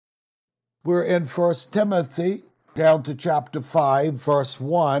We're in 1 Timothy, down to chapter 5, verse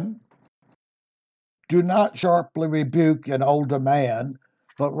 1. Do not sharply rebuke an older man,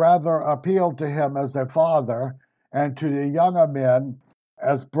 but rather appeal to him as a father, and to the younger men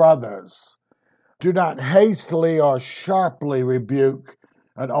as brothers. Do not hastily or sharply rebuke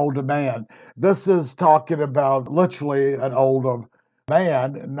an older man. This is talking about literally an older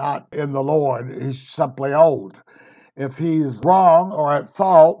man, not in the Lord. He's simply old. If he's wrong or at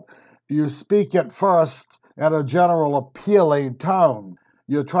fault, you speak at first in a general appealing tone.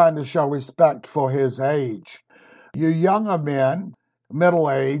 You're trying to show respect for his age. You younger men,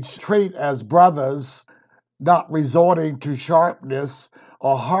 middle age, treat as brothers, not resorting to sharpness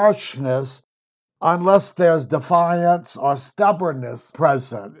or harshness unless there's defiance or stubbornness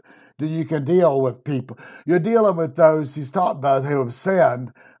present. Then you can deal with people. You're dealing with those he's talking about who have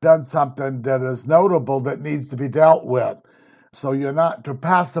sinned, done something that is notable that needs to be dealt with. So you're not to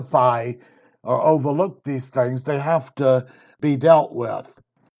pacify or overlook these things. They have to be dealt with.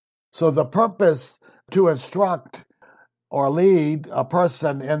 So the purpose to instruct or lead a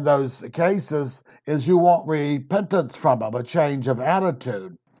person in those cases is you want repentance from them, a change of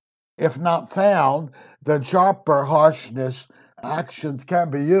attitude. If not found, then sharper harshness actions can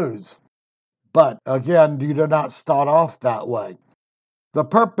be used. But again, you do not start off that way. The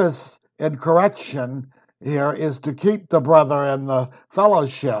purpose in correction here is to keep the brother in the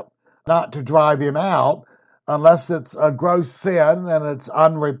fellowship, not to drive him out unless it's a gross sin and it's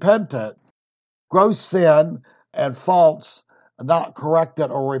unrepentant. Gross sin and faults not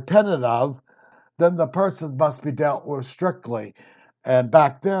corrected or repented of, then the person must be dealt with strictly. And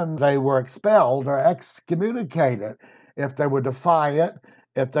back then, they were expelled or excommunicated if they were defiant,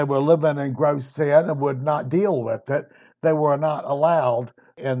 if they were living in gross sin and would not deal with it. They were not allowed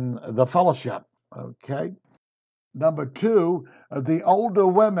in the fellowship. Okay. Number two, the older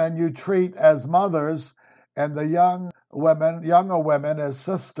women you treat as mothers, and the younger women as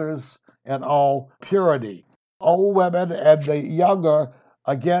sisters in all purity. Old women and the younger,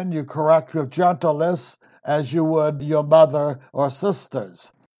 again, you correct with gentleness as you would your mother or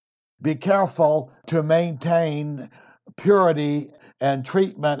sisters. Be careful to maintain purity and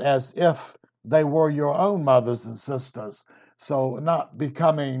treatment as if they were your own mothers and sisters. So, not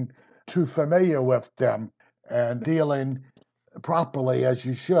becoming too familiar with them and dealing properly as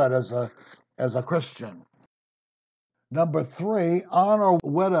you should as a Christian. Number three, honor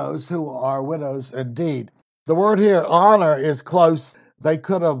widows who are widows indeed. The word here, honor, is close. They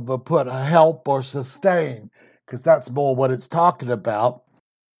could have put help or sustain, because that's more what it's talking about.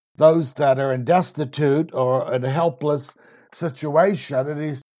 Those that are in destitute or in a helpless situation,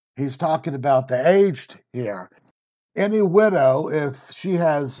 and he's talking about the aged here. Any widow, if she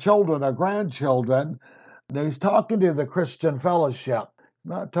has children or grandchildren, now he's talking to the Christian fellowship,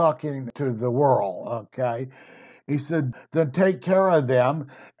 not talking to the world, okay? He said, then take care of them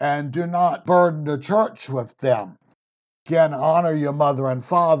and do not burden the church with them. Again, honor your mother and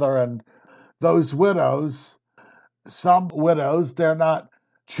father. And those widows, some widows, they're not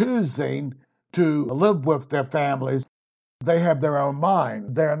choosing to live with their families. They have their own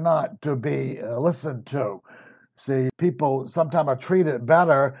mind. They're not to be listened to. See, people sometimes are treated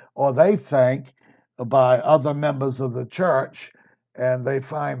better, or they think, by other members of the church, and they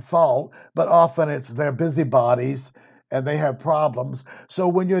find fault, but often it's their busybodies and they have problems. So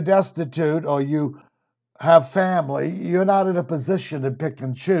when you're destitute or you have family, you're not in a position to pick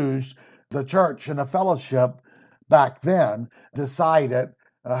and choose. The church and the fellowship back then decided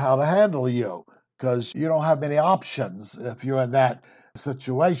how to handle you, because you don't have many options if you're in that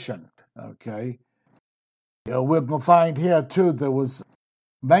situation. Okay. We're going to find here too, there was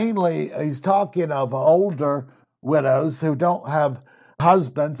mainly, he's talking of older widows who don't have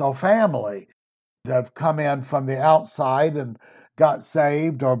husbands or family that have come in from the outside and got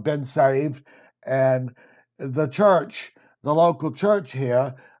saved or been saved. And the church, the local church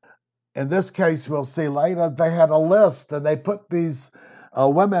here, in this case, we'll see later, they had a list and they put these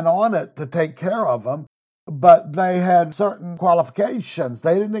women on it to take care of them, but they had certain qualifications.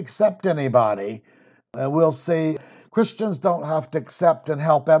 They didn't accept anybody. And we'll see Christians don't have to accept and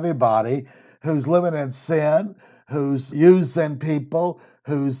help everybody who's living in sin, who's using people,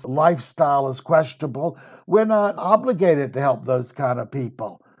 whose lifestyle is questionable. We're not obligated to help those kind of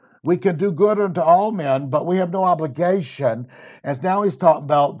people. We can do good unto all men, but we have no obligation. As now he's talking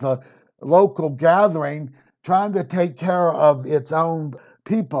about the local gathering trying to take care of its own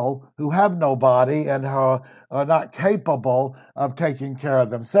people who have nobody and are not capable of taking care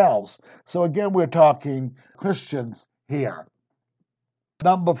of themselves. So again, we're talking Christians here.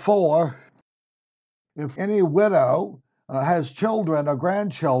 Number four, if any widow has children or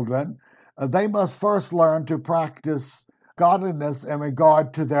grandchildren, they must first learn to practice godliness in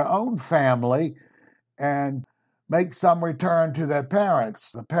regard to their own family and make some return to their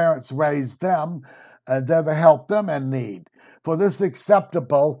parents. The parents raised them, and they're to help them in need. For this is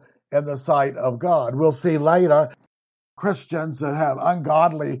acceptable in the sight of God. We'll see later Christians that have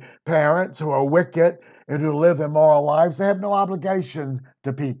ungodly parents who are wicked and who live immoral lives, they have no obligation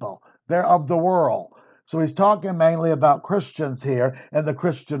to people. They're of the world. So he's talking mainly about Christians here and the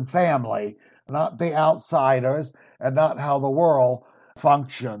Christian family, not the outsiders and not how the world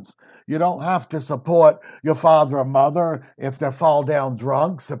functions. You don't have to support your father or mother if they fall down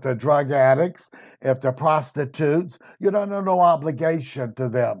drunks, if they're drug addicts, if they're prostitutes. You don't have no obligation to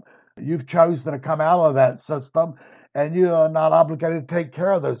them. You've chosen to come out of that system, and you are not obligated to take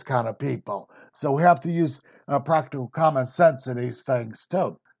care of those kind of people. So we have to use practical common sense in these things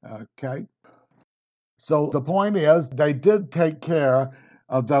too. Okay? So the point is, they did take care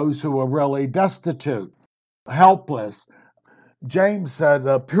of those who were really destitute, helpless. James said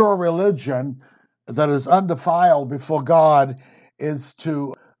a pure religion that is undefiled before God is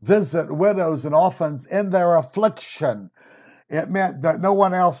to visit widows and orphans in their affliction. It meant that no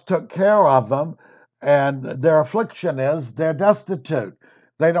one else took care of them, and their affliction is they're destitute.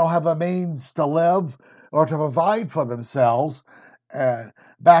 They don't have a means to live or to provide for themselves.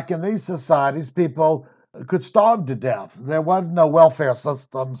 Back in these societies, people could starve to death. There was no welfare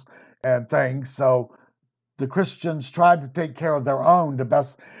systems and things, so the Christians tried to take care of their own the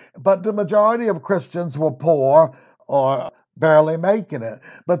best, but the majority of Christians were poor or barely making it.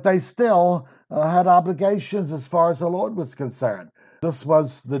 But they still had obligations as far as the Lord was concerned. This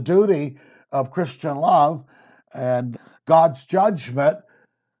was the duty of Christian love, and God's judgment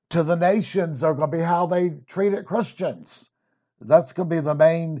to the nations are going to be how they treated Christians. That's going to be the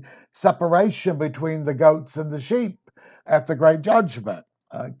main separation between the goats and the sheep at the great judgment.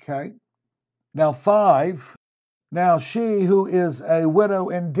 Okay. Now, 5, now she who is a widow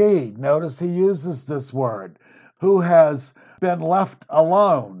indeed, notice he uses this word, who has been left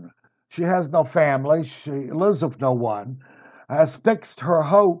alone. She has no family, she lives with no one, has fixed her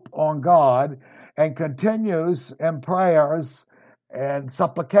hope on God and continues in prayers and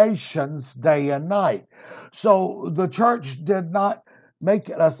supplications day and night. So the church did not make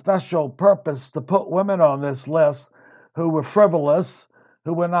it a special purpose to put women on this list who were frivolous,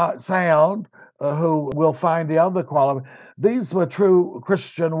 who were not sound, who will find the other quality. These were true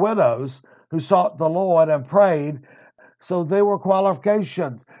Christian widows who sought the Lord and prayed. So they were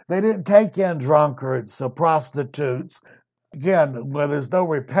qualifications. They didn't take in drunkards or prostitutes. Again, where there's no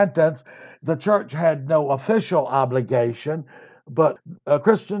repentance, the church had no official obligation, but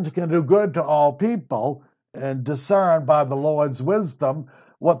Christians can do good to all people and discern by the Lord's wisdom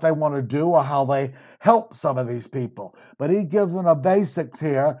what they want to do or how they help some of these people. But he gives them a basics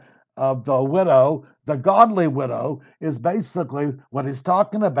here of the widow. The godly widow is basically what he's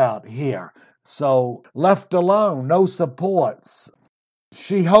talking about here. So left alone, no supports.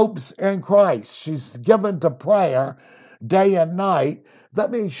 She hopes in Christ. She's given to prayer day and night.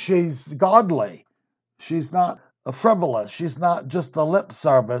 That means she's godly. She's not a frivolous. She's not just a lip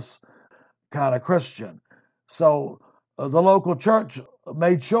service kind of Christian. So the local church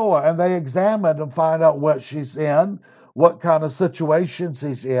made sure, and they examined and find out what she's in, what kind of situation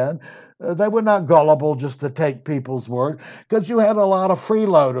she's in. They were not gullible just to take people's word, because you had a lot of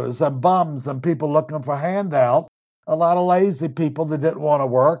freeloaders and bums and people looking for handouts, a lot of lazy people that didn't want to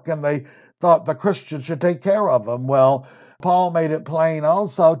work, and they thought the Christians should take care of them. Well, Paul made it plain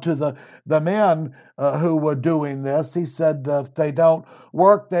also to the men who were doing this. He said, if they don't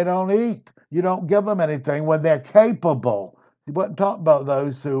work, they don't eat. You don't give them anything when they're capable. He wasn't talking about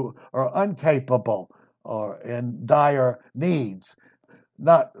those who are incapable or in dire needs,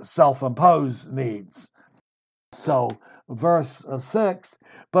 not self-imposed needs. So, verse 6,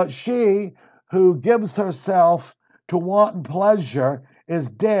 but she who gives herself to wanton pleasure is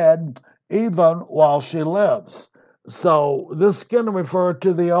dead even while she lives. So this can refer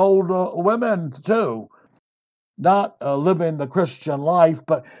to the old women too, not living the Christian life,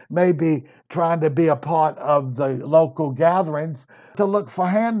 but maybe trying to be a part of the local gatherings to look for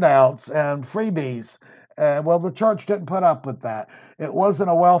handouts and freebies. Well, the church didn't put up with that. It wasn't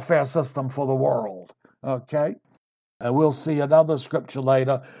a welfare system for the world. Okay? And we'll see another scripture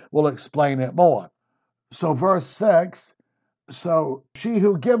later. We'll explain it more. So verse 6, so she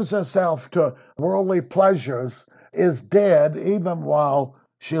who gives herself to worldly pleasures is dead even while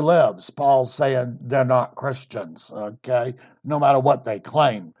she lives. Paul's saying they're not Christians, okay? No matter what they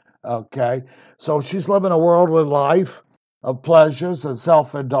claim, okay? So she's living a worldly life of pleasures and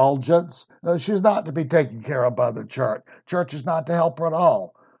self-indulgence. She's not to be taken care of by the church. Church is not to help her at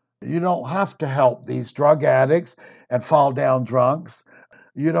all. You don't have to help these drug addicts and fall down drunks.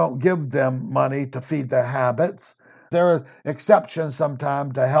 You don't give them money to feed their habits. There are exceptions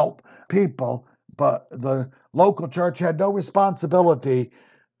sometimes to help people, but the local church had no responsibility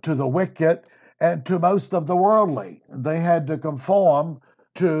to the wicked and to most of the worldly. They had to conform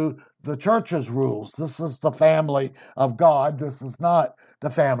to the church's rules. This is the family of God. This is not the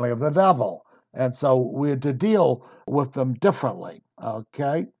family of the devil. And so we're to deal with them differently.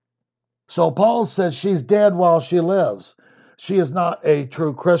 Okay? So Paul says she's dead while she lives. She is not a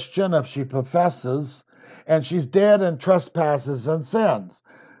true Christian if she professes, and she's dead in trespasses and sins.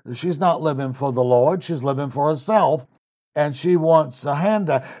 She's not living for the Lord. She's living for herself, and she wants a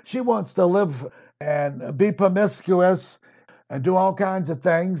handout. She wants to live and be promiscuous and do all kinds of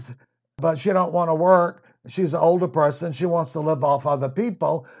things, but she don't want to work. She's an older person. She wants to live off other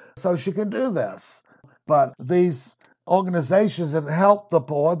people, so she can do this. But these organizations that help the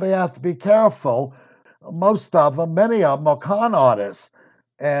poor, they have to be careful. Most of them, many of them are con artists.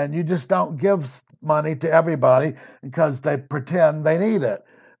 And you just don't give money to everybody because they pretend they need it.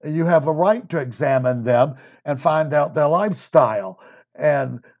 You have a right to examine them and find out their lifestyle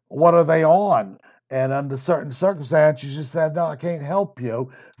and what are they on. And under certain circumstances, you said, no, I can't help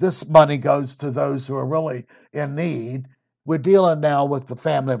you. This money goes to those who are really in need. We're dealing now with the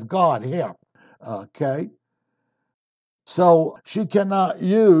family of God here. Okay? So she cannot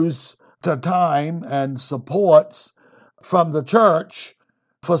use the time and supports from the church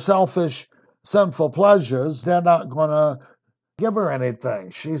for selfish, sinful pleasures. They're not going to give her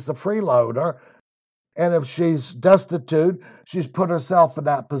anything. She's a freeloader. And if she's destitute, she's put herself in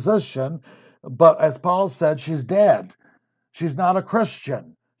that position. But as Paul said, she's dead. She's not a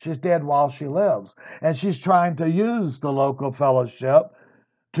Christian. She's dead while she lives. And she's trying to use the local fellowship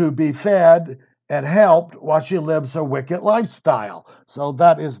to be fed and helped while she lives her wicked lifestyle. So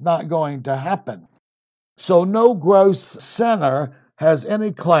that is not going to happen. So no gross sinner has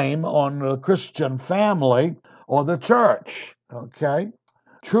any claim on the Christian family or the church. Okay?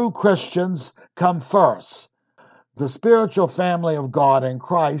 True Christians come first. The spiritual family of God in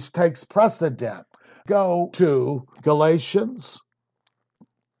Christ takes precedent. Go to Galatians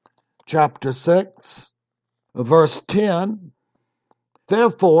chapter 6, verse 10.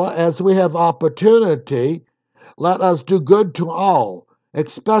 Therefore, as we have opportunity, let us do good to all,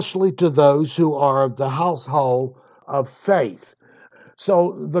 especially to those who are of the household of faith.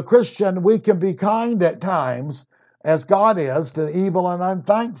 So the Christian, we can be kind at times, as God is, to evil and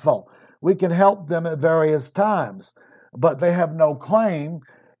unthankful. We can help them at various times, but they have no claim,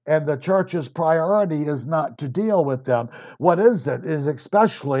 and the church's priority is not to deal with them. What is it? It is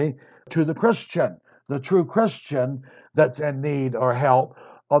especially to the Christian. The true Christian that's in need or help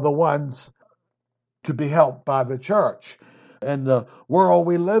are the ones to be helped by the church. In the world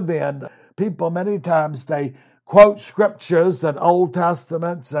we live in, people many times they quote scriptures and Old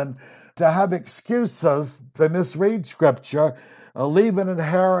Testaments, and to have excuses, they misread scripture, leaving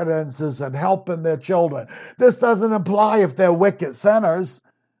inheritances and helping their children. This doesn't imply if they're wicked sinners.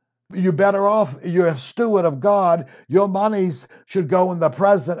 You're better off, you're a steward of God. Your monies should go in the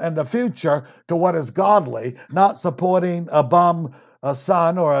present and the future to what is godly, not supporting a bum, a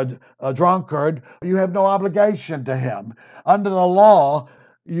son, or a drunkard. You have no obligation to him. Under the law,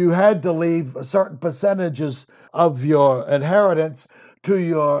 you had to leave certain percentages of your inheritance to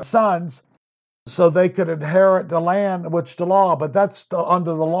your sons so they could inherit the land, which the law, but that's still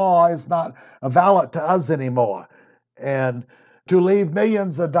under the law, is not valid to us anymore. And to leave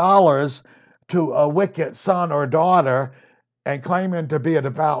millions of dollars to a wicked son or daughter and claiming to be a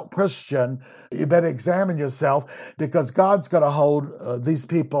devout Christian, you better examine yourself, because God's going to hold these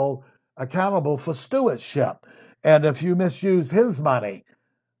people accountable for stewardship. And if you misuse his money,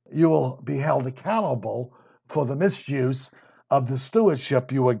 you will be held accountable for the misuse of the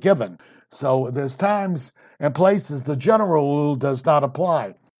stewardship you were given. So there's times and places the general rule does not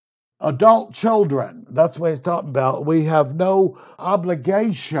apply. Adult children, that's what he's talking about. We have no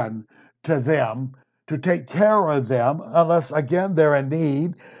obligation to them to take care of them unless, again, they're in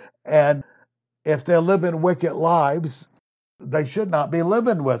need. And if they're living wicked lives, they should not be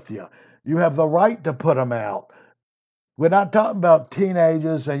living with you. You have the right to put them out. We're not talking about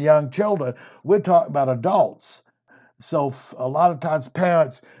teenagers and young children. We're talking about adults. So a lot of times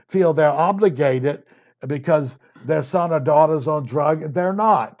parents feel they're obligated because their son or daughter's on drug. They're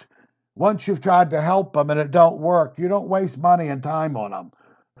not. Once you've tried to help them and it don't work, you don't waste money and time on them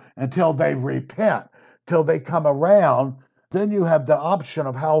until they repent, till they come around. Then you have the option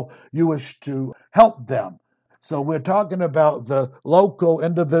of how you wish to help them. So we're talking about the local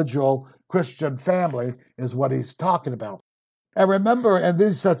individual Christian family is what he's talking about. And remember, in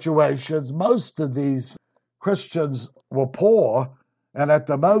these situations, most of these Christians were poor and at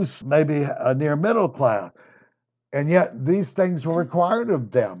the most maybe near middle class. And yet these things were required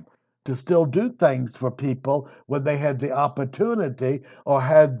of them to still do things for people when they had the opportunity or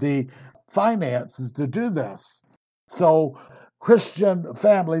had the finances to do this. So Christian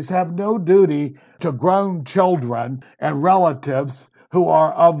families have no duty to grown children and relatives who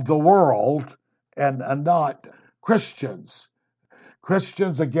are of the world and not Christians.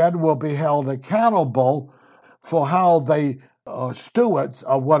 Christians, again, will be held accountable for how they are stewards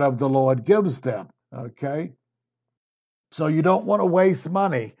of what the Lord gives them. Okay? So you don't want to waste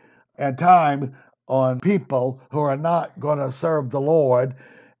money and time on people who are not going to serve the Lord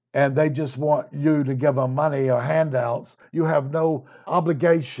and they just want you to give them money or handouts. You have no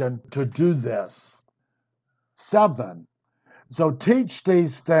obligation to do this. 7. So teach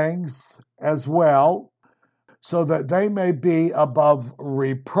these things as well so that they may be above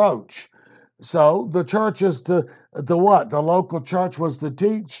reproach. So the church is to what? The local church was to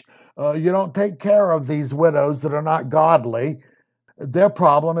teach. You don't take care of these widows that are not godly. Their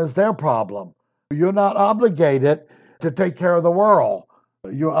problem is their problem. You're not obligated to take care of the world.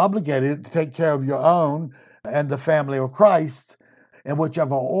 You're obligated to take care of your own and the family of Christ in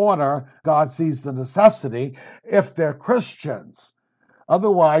whichever order God sees the necessity if they're Christians.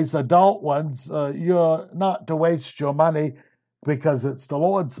 Otherwise, adult ones, you're not to waste your money because it's the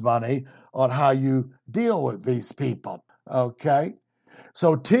Lord's money on how you deal with these people. Okay?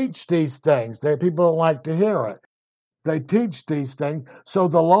 So teach these things. People don't like to hear it. They teach these things so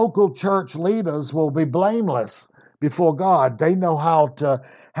the local church leaders will be blameless before God. They know how to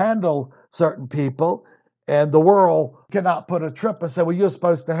handle certain people, and the world cannot put a trip and say, well, you're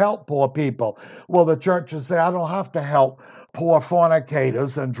supposed to help poor people. Well, the church will say, I don't have to help poor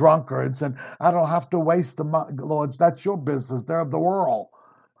fornicators and drunkards, and I don't have to waste the money. Lord, that's your business. They're of the world.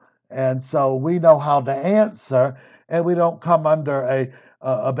 And so we know how to answer, and we don't come under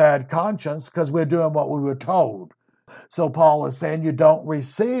a bad conscience because we're doing what we were told. So Paul is saying you don't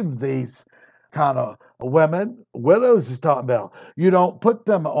receive these kind of women. Widows he's talking about. You don't put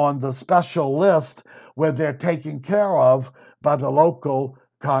them on the special list where they're taken care of by the local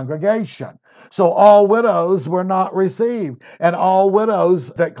congregation. So all widows were not received, and all widows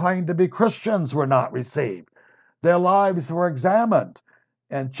that claimed to be Christians were not received. Their lives were examined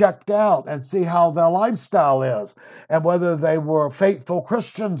and checked out and see how their lifestyle is and whether they were faithful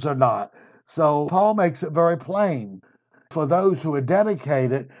Christians or not. So Paul makes it very plain. For those who are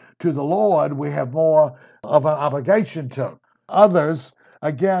dedicated to the Lord, we have more of an obligation to. Others,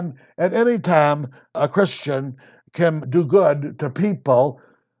 again, at any time, a Christian can do good to people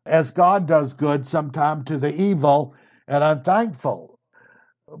as God does good sometimes to the evil and unthankful.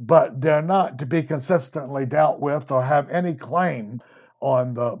 But they're not to be consistently dealt with or have any claim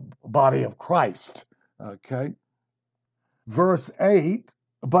on the body of Christ. Okay? Verse 8,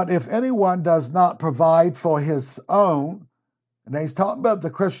 but if anyone does not provide for his own, and he's talking about the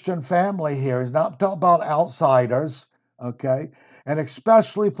Christian family here, he's not talking about outsiders, okay? And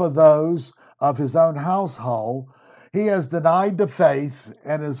especially for those of his own household, he has denied the faith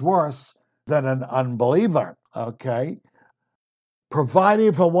and is worse than an unbeliever, okay?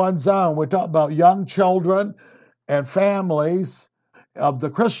 Providing for one's own, we're talking about young children and families of the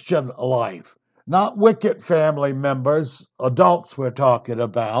Christian life, not wicked family members, adults we're talking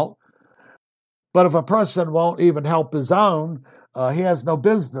about. But if a person won't even help his own, he has no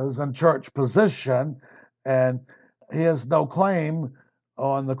business in church position, and he has no claim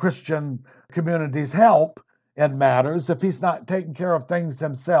on the Christian community's help in matters if he's not taking care of things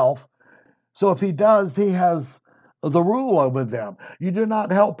himself. So if he does, he has the rule over them. You do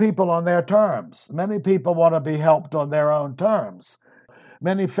not help people on their terms. Many people want to be helped on their own terms.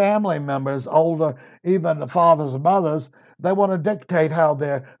 Many family members, older, even fathers and mothers, they want to dictate how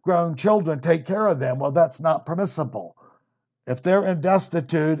their grown children take care of them. Well, that's not permissible. If they're in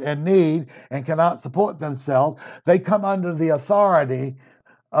destitute and need and cannot support themselves, they come under the authority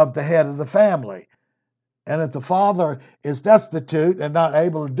of the head of the family. And if the father is destitute and not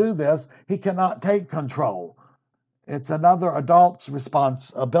able to do this, he cannot take control. It's another adult's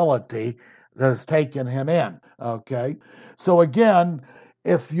responsibility that has taken him in. Okay? So again,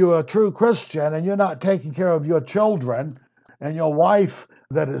 if you're a true Christian and you're not taking care of your children and your wife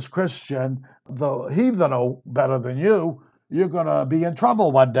that is Christian, the heathen know better than you, you're going to be in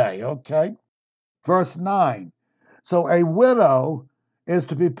trouble one day, okay? Verse 9. So a widow is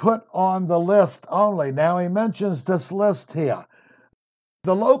to be put on the list only. Now he mentions this list here.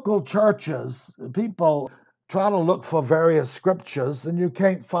 The local churches, people try to look for various scriptures, and you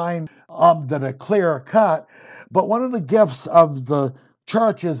can't find that are clear cut. But one of the gifts of the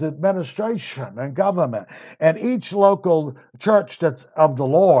church is administration and government. And each local church that's of the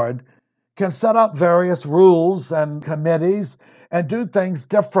Lord can set up various rules and committees and do things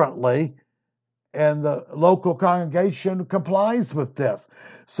differently, and the local congregation complies with this.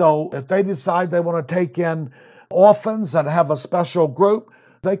 So if they decide they want to take in orphans and have a special group,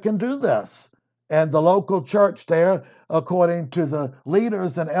 they can do this. And the local church there, according to the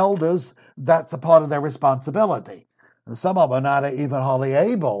leaders and elders, that's a part of their responsibility. And some of them are not even hardly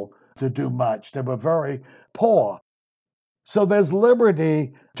able to do much. They were very poor. So there's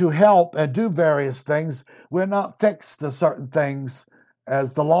liberty to help and do various things. We're not fixed to certain things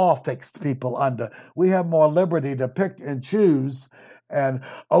as the law fixed people under. We have more liberty to pick and choose and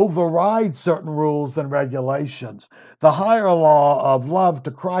override certain rules and regulations. The higher law of love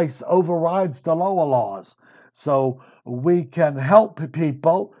to Christ overrides the lower laws. So we can help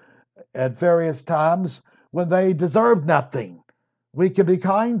people at various times when they deserve nothing. We can be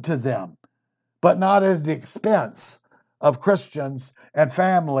kind to them, but not at the expense of Christians and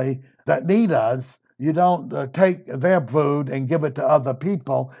family that need us. You don't take their food and give it to other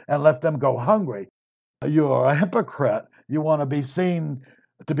people and let them go hungry. You are a hypocrite. You want to be seen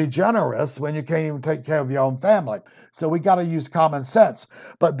to be generous when you can't even take care of your own family. So we got to use common sense.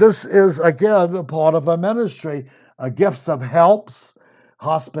 But this is, again, a part of a ministry, gifts of helps,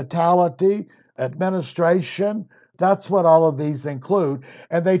 hospitality, administration. That's what all of these include.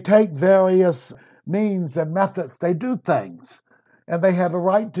 And they take various means and methods. They do things, and they have a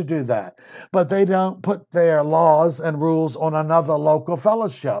right to do that. But they don't put their laws and rules on another local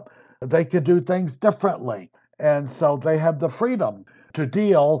fellowship. They can do things differently. And so they have the freedom to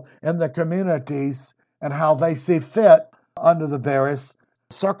deal in the communities and how they see fit under the various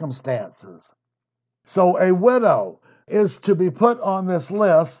circumstances. So a widow is to be put on this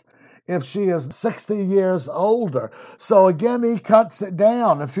list if she is 60 years older. So again, he cuts it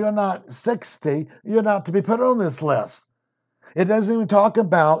down. If you're not 60, you're not to be put on this list. It doesn't even talk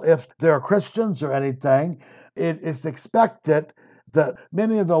about if they're Christians or anything. It is expected that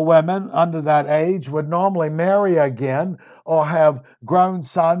many of the women under that age would normally marry again or have grown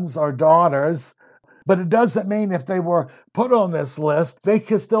sons or daughters. But it doesn't mean if they were put on this list, they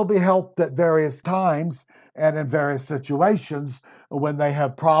could still be helped at various times and in various situations when they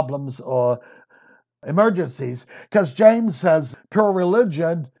have problems or emergencies. Because James says pure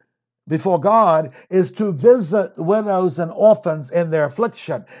religion before God is to visit widows and orphans in their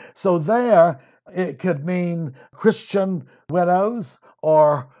affliction. So there, it could mean Christian widows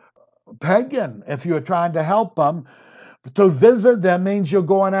or pagan if you're trying to help them. To visit them means you're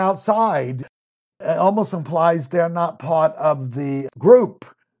going outside. It almost implies they're not part of the group,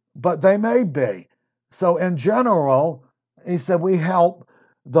 but they may be. So in general, he said, we help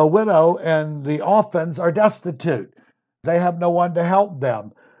the widow and the orphans are destitute. They have no one to help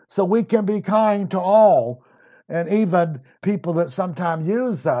them. So we can be kind to all, and even people that sometimes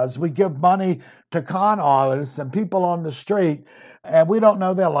use us. We give money to con artists and people on the street, and we don't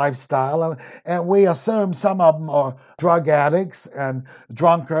know their lifestyle, and we assume some of them are drug addicts and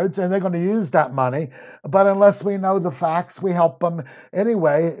drunkards, and they're going to use that money. But unless we know the facts, we help them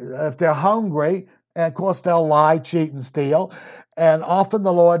anyway. If they're hungry, and of course they'll lie, cheat, and steal, and often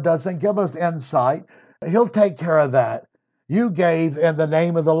the Lord doesn't give us insight. He'll take care of that. You gave in the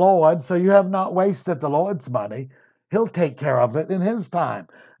name of the Lord, so you have not wasted the Lord's money. He'll take care of it in His time.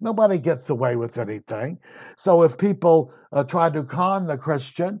 Nobody gets away with anything. So if people try to con the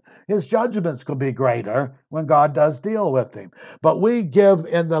Christian, his judgments could be greater when God does deal with him. But we give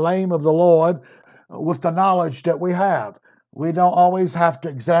in the name of the Lord with the knowledge that we have. We don't always have to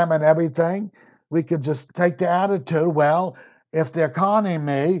examine everything. We could just take the attitude, well, if they're conning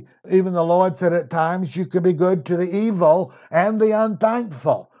me, even the Lord said at times you can be good to the evil and the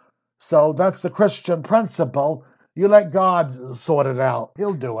unthankful. So that's the Christian principle. You let God sort it out.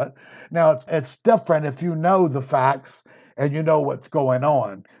 He'll do it. Now, it's different if you know the facts and you know what's going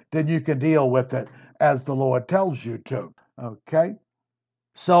on. Then you can deal with it as the Lord tells you to. Okay?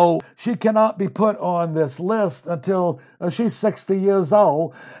 So she cannot be put on this list until she's 60 years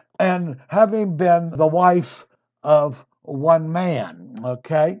old and having been the wife of one man,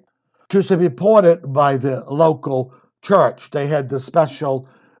 okay? To be supported by the local church. They had the special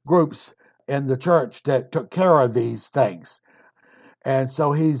groups in the church that took care of these things. And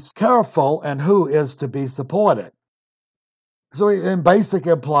so he's careful in who is to be supported. So in basic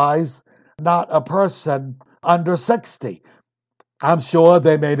implies not a person under 60. I'm sure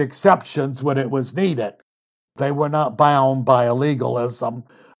they made exceptions when it was needed. They were not bound by a legalism.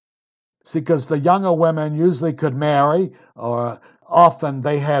 See, because the younger women usually could marry or often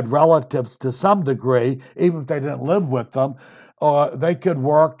they had relatives to some degree, even if they didn't live with them, or they could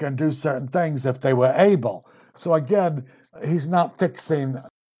work and do certain things if they were able. So again, he's not fixing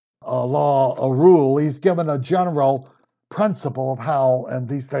a law, a rule. He's given a general principle of how and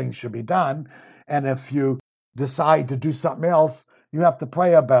these things should be done. And if you decide to do something else, you have to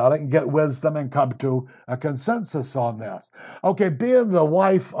pray about it and get wisdom and come to a consensus on this. Okay, being the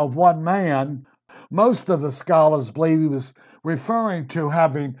wife of one man, most of the scholars believe he was referring to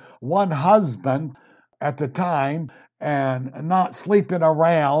having one husband at the time and not sleeping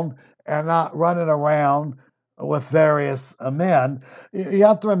around and not running around with various men. You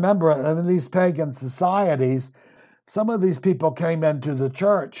have to remember, in these pagan societies, some of these people came into the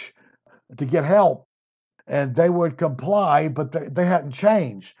church to get help, and they would comply, but they hadn't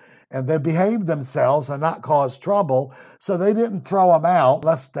changed, and they behaved themselves and not caused trouble, so they didn't throw them out,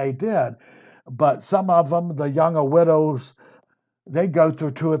 lest they did. But some of them, the younger widows, they go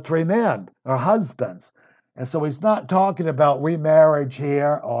through 2 or 3 men or husbands. And so he's not talking about remarriage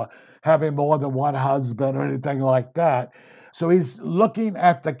here or having more than one husband or anything like that. So he's looking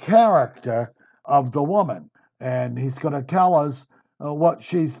at the character of the woman, and he's going to tell us what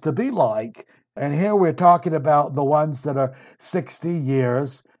she's to be like. And here we're talking about the ones that are 60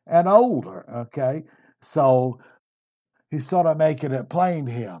 years and older, okay? So he's sort of making it plain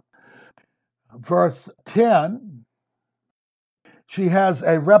here. Verse 10, she has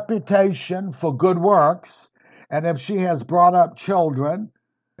a reputation for good works, and if she has brought up children,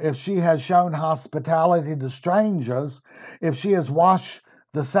 if she has shown hospitality to strangers, if she has washed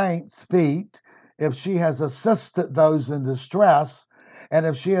the saints' feet, if she has assisted those in distress, and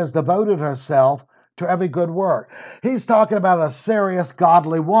if she has devoted herself to every good work. He's talking about a serious,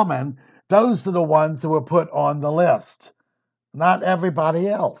 godly woman. Those are the ones who were put on the list, not everybody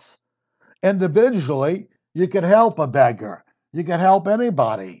else. Individually, you could help a beggar. You could help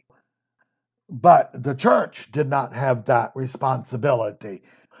anybody. But the church did not have that responsibility.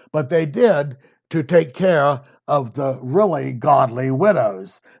 But they did to take care of the really godly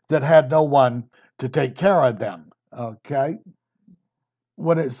widows that had no one to take care of them. Okay?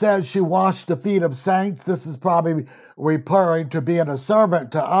 When it says she washed the feet of saints, this is probably referring to being a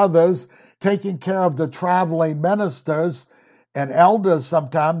servant to others, taking care of the traveling ministers and elders.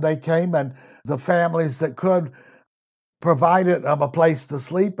 Sometimes they came, and the families that could provided them a place to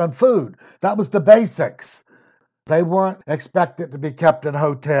sleep and food. That was the basics. They weren't expected to be kept in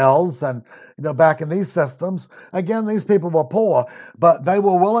hotels and, back in these systems. Again, these people were poor, but they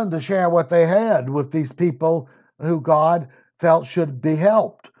were willing to share what they had with these people who God felt should be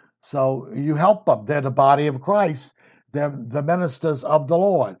helped. So you help them. They're the body of Christ. They're the ministers of the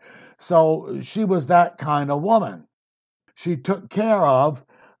Lord. So she was that kind of woman. She took care of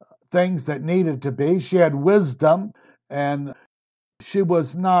things that needed to be. She had wisdom, and she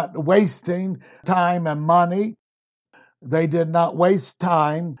was not wasting time and money. They did not waste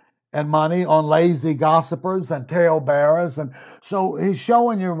time and money on lazy gossipers and talebearers. And so he's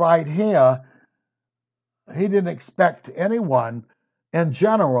showing you right here, he didn't expect anyone in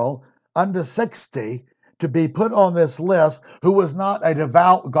general under 60 to be put on this list who was not a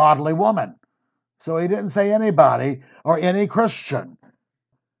devout, godly woman. So he didn't say anybody or any Christian.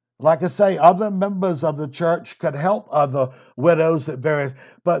 Like I say, other members of the church could help other widows at various,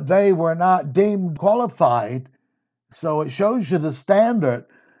 but they were not deemed qualified. So it shows you the standard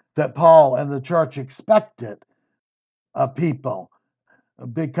that Paul and the church expected of people,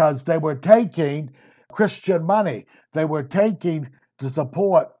 because they were taking Christian money. They were taking the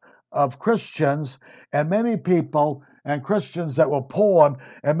support of Christians, and many people and Christians that were poor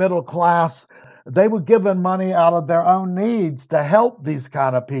and middle class, they were given money out of their own needs to help these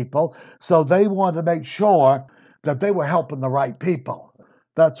kind of people. So they wanted to make sure that they were helping the right people.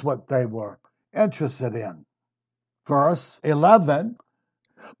 That's what they were interested in. Verse 11,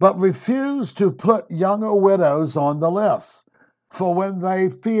 but refuse to put younger widows on the list. For when they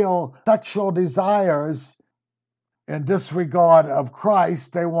feel sexual desires in disregard of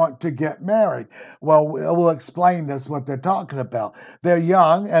Christ, they want to get married. Well, we'll explain this, what they're talking about. They're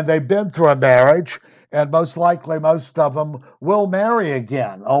young and they've been through a marriage, and most likely most of them will marry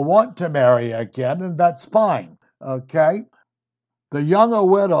again or want to marry again, and that's fine, okay? The younger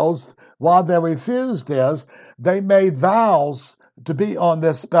widows, while they refused this, they made vows to be on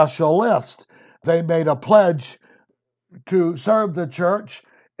this special list. They made a pledge to serve the church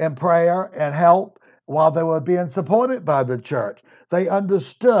in prayer and help while they were being supported by the church. They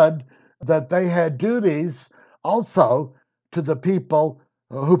understood that they had duties also to the people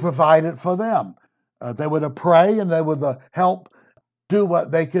who provided for them. They were to pray, and they were to help do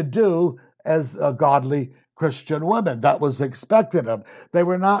what they could do as godly Christian women. That was expected of them. They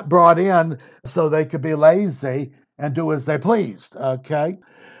were not brought in so they could be lazy and do as they pleased, okay?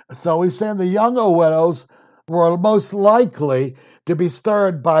 So he's saying the younger widows were most likely to be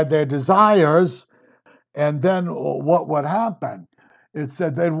stirred by their desires, and then what would happen? It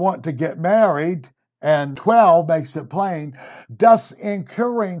said they'd want to get married, and 12 makes it plain, thus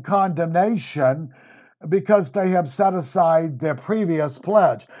incurring condemnation because they have set aside their previous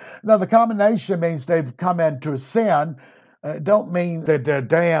pledge. Now, the condemnation means they've come into sin. It don't mean that they're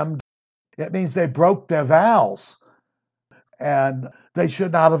damned. It means they broke their vows, and they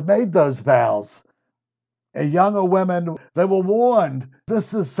should not have made those vows. And younger women, they were warned,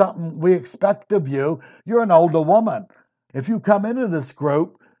 this is something we expect of you. You're an older woman. If you come into this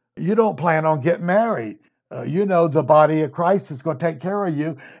group, you don't plan on getting married. You know the body of Christ is going to take care of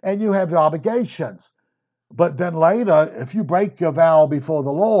you, and you have obligations. But then later, if you break your vow before the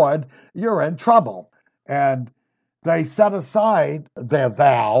Lord, you're in trouble. And they set aside their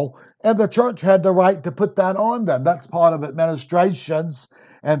vow, and the church had the right to put that on them. That's part of administrations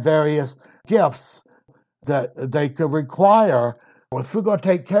and various gifts that they could require. If we're going to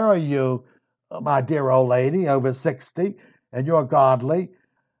take care of you, my dear old lady over 60, and you're godly,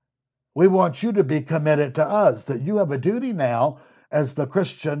 we want you to be committed to us, that you have a duty now as the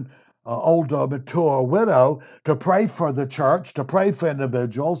Christian older, mature widow to pray for the church, to pray for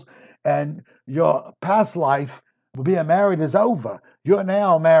individuals, and your past life being married is over. You're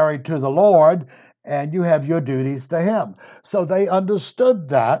now married to the Lord, and you have your duties to Him. So they understood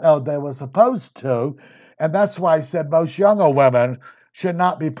that, they were supposed to, and that's why I said most younger women should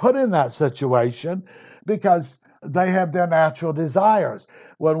not be put in that situation, because they have their natural desires.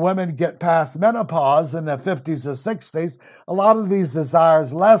 When women get past menopause in their 50s or 60s, a lot of these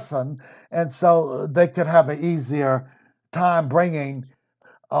desires lessen, and so they could have an easier time bringing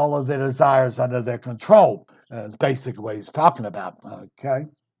all of their desires under their control. That's basically what he's talking about, okay?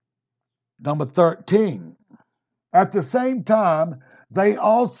 Number 13. At the same time, they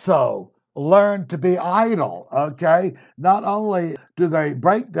also learn to be idle, okay? Not only do they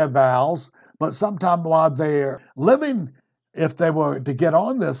break their vows, but sometimes while they're living, if they were to get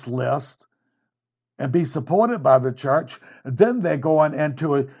on this list and be supported by the church, then they're going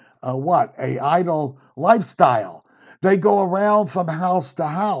into a idle lifestyle. They go around from house to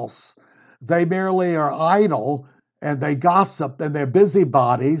house. They merely are idle, and they gossip, and they're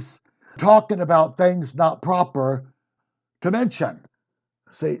busybodies, talking about things not proper to mention.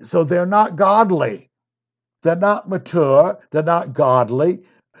 See, so they're not godly. They're not mature. They're not godly.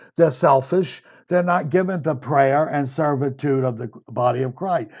 They're selfish. They're not given to prayer and servitude of the body of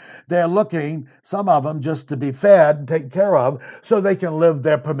Christ. They're looking, some of them, just to be fed and taken care of so they can live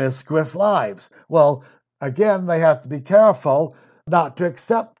their promiscuous lives. Well, again, they have to be careful not to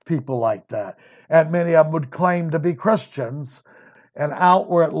accept people like that. And many of them would claim to be Christians, and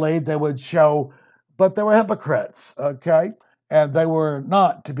outwardly they would show, but they were hypocrites, okay? And they were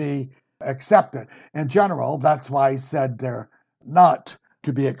not to be accepted. In general, that's why he said they're not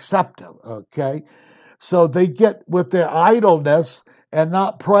to be accepted, okay? So they get with their idleness and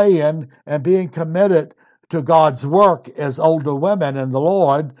not praying and being committed to God's work as older women in the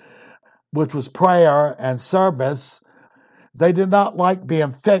Lord, which was prayer and service. They did not like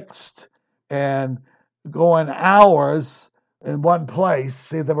being fixed and going hours in one place.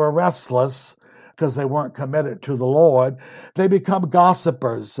 See, they were restless because they weren't committed to the Lord. They become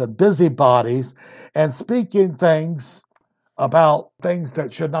gossipers and busybodies and speaking things about things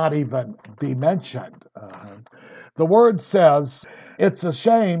that should not even be mentioned. The word says it's a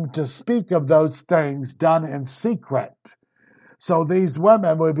shame to speak of those things done in secret. So these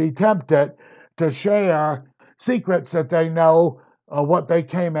women would be tempted to share secrets that they know what they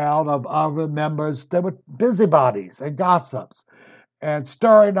came out of other members. They were busybodies and gossips and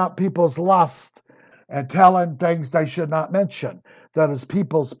stirring up people's lust and telling things they should not mention. That is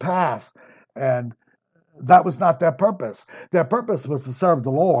people's past, and that was not their purpose. Their purpose was to serve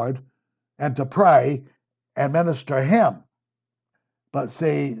the Lord and to pray and minister Him. But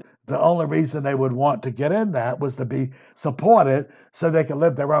see, the only reason they would want to get in that was to be supported so they could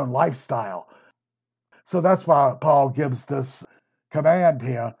live their own lifestyle. So that's why Paul gives this command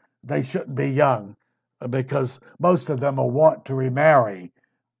here. They shouldn't be young, because most of them will want to remarry.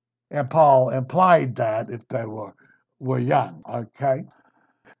 And Paul implied that if they were young, okay?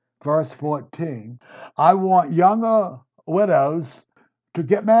 Verse 14, I want younger widows to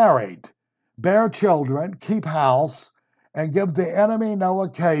get married, bear children, keep house, and give the enemy no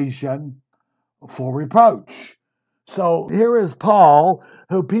occasion for reproach. So here is Paul,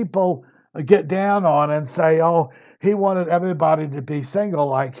 who people get down on and say, oh, he wanted everybody to be single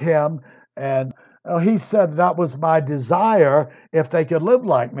like him, and He said that was my desire if they could live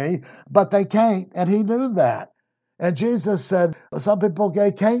like me, but they can't, and he knew that. And Jesus said, some people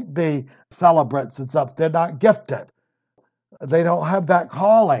they can't be celebrants and stuff. They're not gifted. They don't have that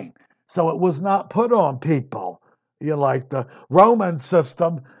calling. So it was not put on people. Like the Roman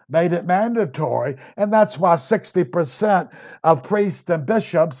system made it mandatory. And that's why 60% of priests and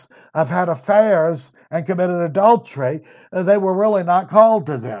bishops have had affairs and committed adultery. They were really not called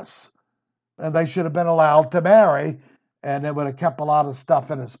to this. And they should have been allowed to marry, and it would have kept a lot of stuff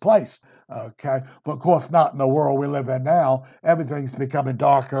in its place. Okay. But of course, not in the world we live in now. Everything's becoming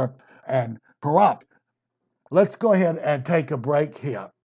darker and corrupt. Let's go ahead and take a break here.